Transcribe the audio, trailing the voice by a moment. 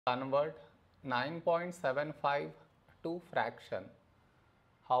Convert 9.75 to fraction.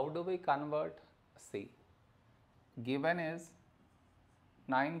 How do we convert? See, given is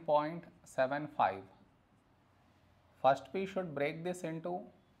 9.75. First we should break this into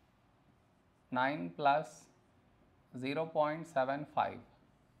 9 plus 0.75.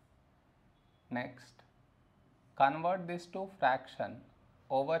 Next, convert this to fraction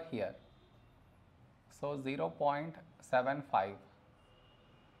over here. So 0.75.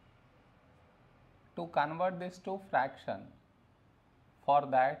 To convert this to fraction, for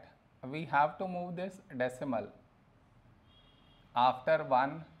that we have to move this decimal after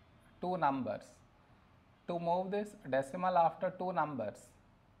 1 2 numbers. To move this decimal after 2 numbers,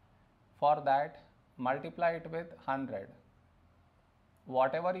 for that multiply it with 100.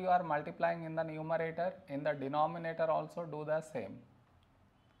 Whatever you are multiplying in the numerator, in the denominator also do the same.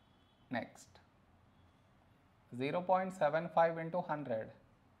 Next, 0.75 into 100,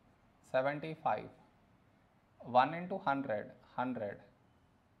 75. 1 into 100, 100.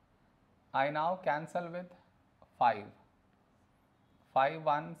 I now cancel with 5. 5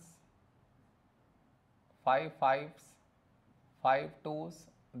 ones, 5 fives, 5 twos,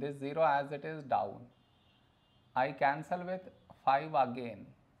 this 0 as it is down. I cancel with 5 again,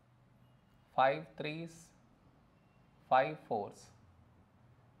 5 threes, 5 fours.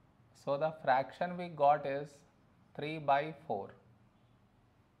 So the fraction we got is 3 by 4.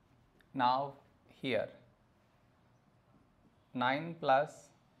 Now here 9 plus,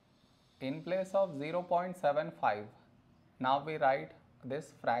 in place of 0.75, now we write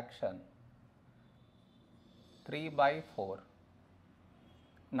this fraction 3 by 4.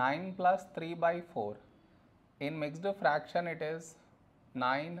 9 plus 3 by 4. In mixed fraction it is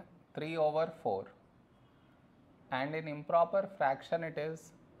 9 3 over 4, and in improper fraction it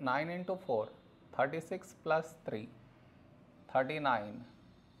is 9 into 4, 36 plus 3, 39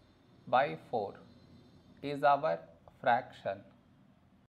 by 4 is our fraction.